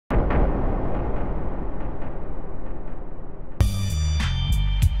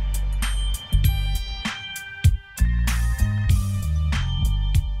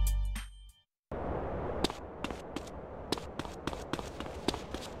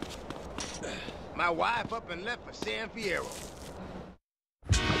My wife up and left for San Fierro.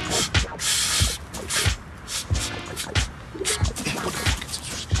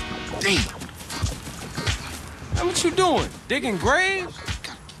 Damn. Hey, what you doing? Digging graves?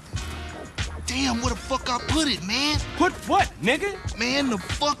 Damn, where the fuck I put it, man? Put what, nigga? Man, the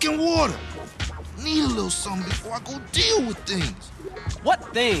fucking water. Need a little something before I go deal with things.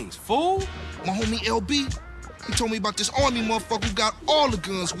 What things, fool? My homie LB, he told me about this army motherfucker who got all the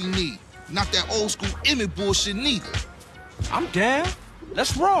guns we need. Not that old school Emmett bullshit neither. I'm down.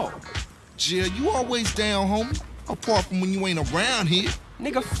 Let's roll. Jill, you always down, homie. Apart from when you ain't around here.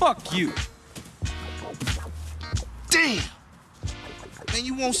 Nigga, fuck you. Damn! Man,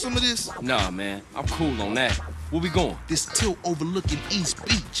 you want some of this? Nah, man. I'm cool on that. Where we going? This tilt overlooking East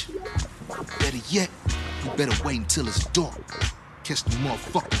Beach. Better yet, you better wait until it's dark. Catch the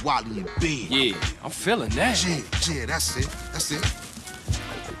motherfucker while he in bed. Yeah, I'm feeling that. Yeah, that's it. That's it.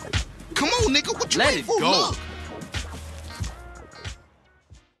 Come on, nigga. What you waiting for? Let it go. Look.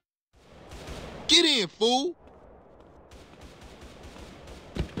 Get in, fool.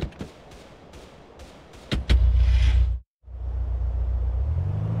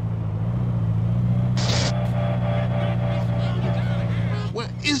 Where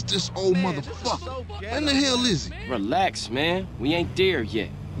is this old motherfucker? Where the hell is he? Relax, man. We ain't there yet.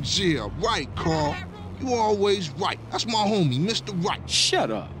 Yeah, right, Carl. You always right. That's my homie, Mr. Right.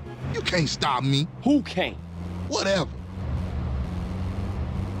 Shut up. You can't stop me. Who can't? Whatever.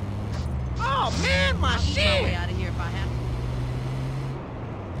 Oh, man, my shit! I'll way out of here if I have to.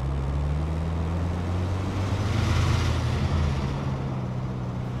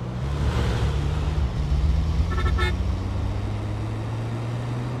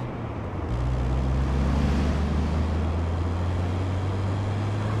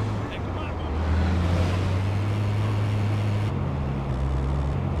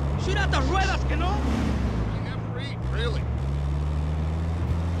 Shoot out the ruedas, que no? Really?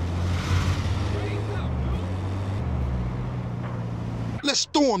 Let's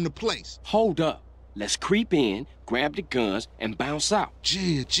storm the place. Hold up. Let's creep in, grab the guns, and bounce out.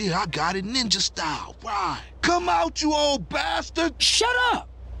 Yeah, I got it ninja style. Right. Come out, you old bastard. Shut up!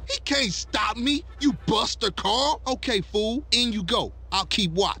 He can't stop me, you buster, Carl. Okay, fool, in you go. I'll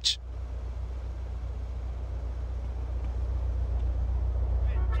keep watch.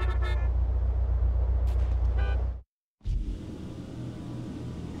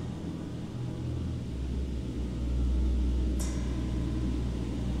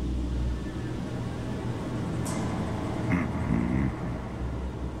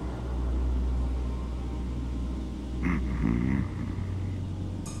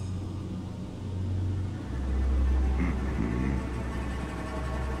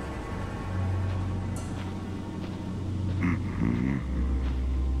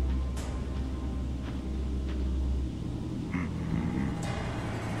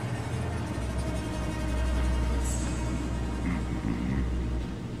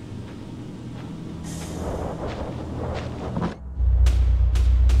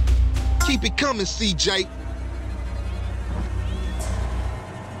 Keep it coming, CJ.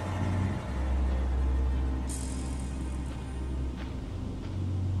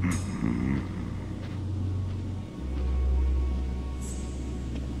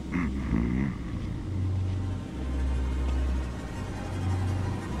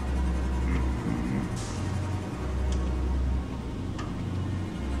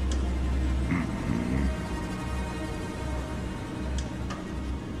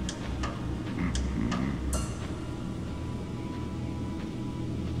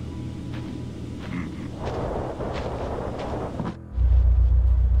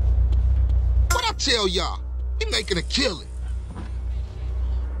 Tell y'all, he making a killing.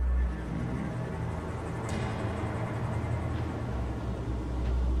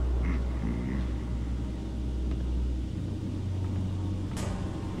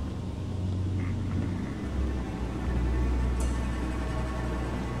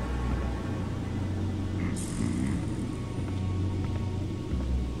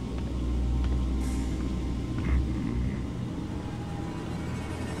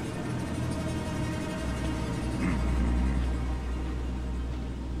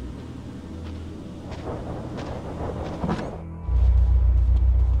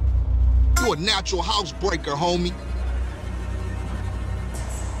 You a natural housebreaker, homie.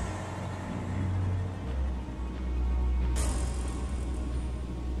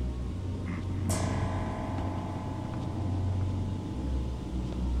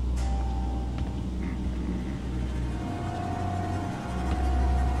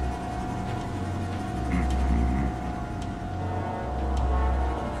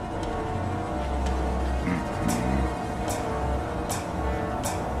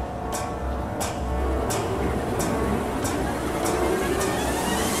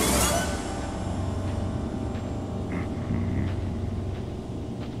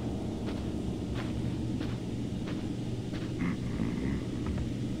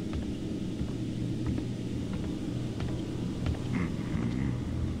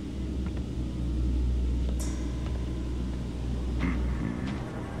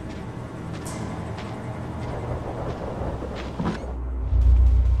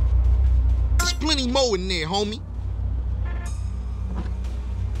 plenty more in there, homie.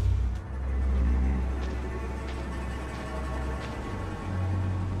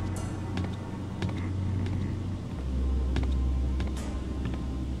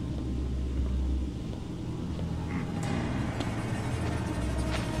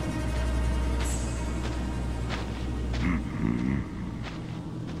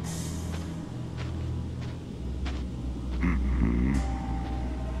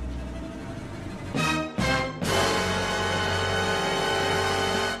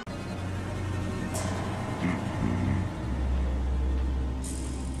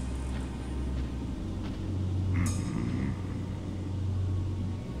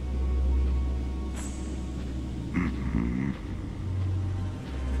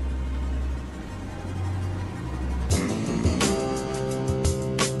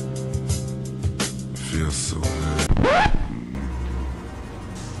 Feels so good.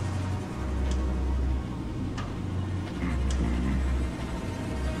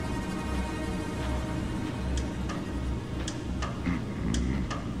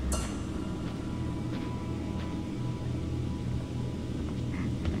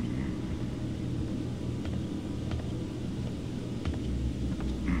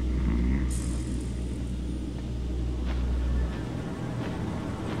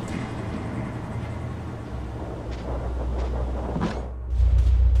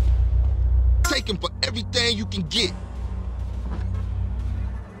 Taking for everything you can get.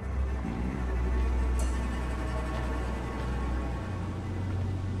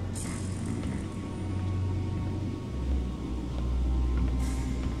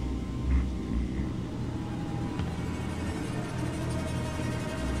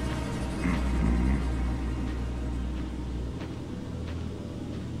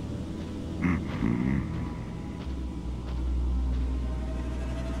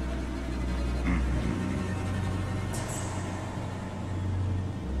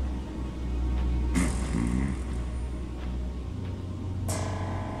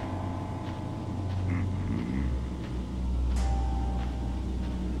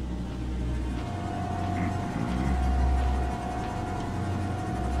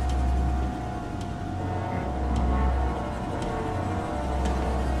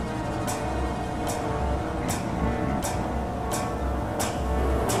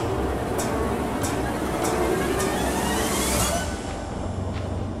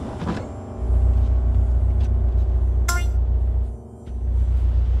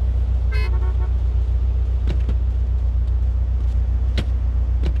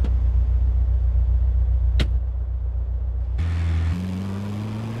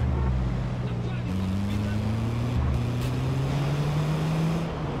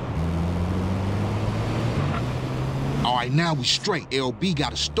 All right, now we straight. LB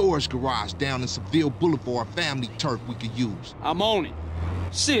got a storage garage down in Seville Boulevard, family turf we could use. I'm on it.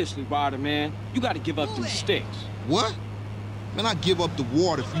 Seriously, Ryder, man. You gotta give up them sticks. What? Man, I give up the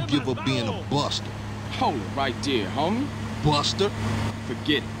water if you give up being a buster. Hold it right there, homie. Buster?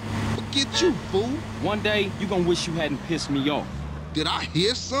 Forget it. Forget you, fool. One day, you gonna wish you hadn't pissed me off. Did I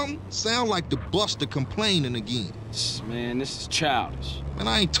hear something? Sound like the buster complaining again. Man, this is childish. Man,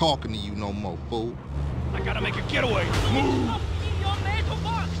 I ain't talking to you no more, fool. I gotta make a getaway. Move!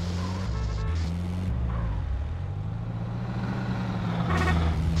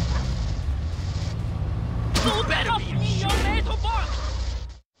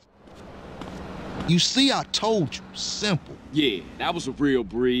 You see, I told you. Simple. Yeah, that was a real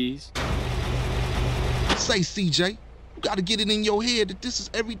breeze. Say, CJ, you gotta get it in your head that this is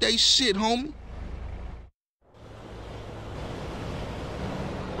everyday shit, homie.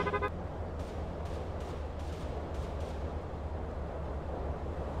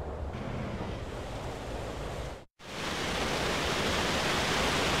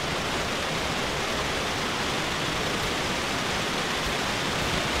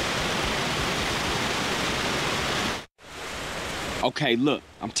 Okay, look,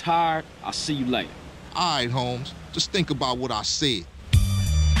 I'm tired. I'll see you later. All right, Holmes. Just think about what I said.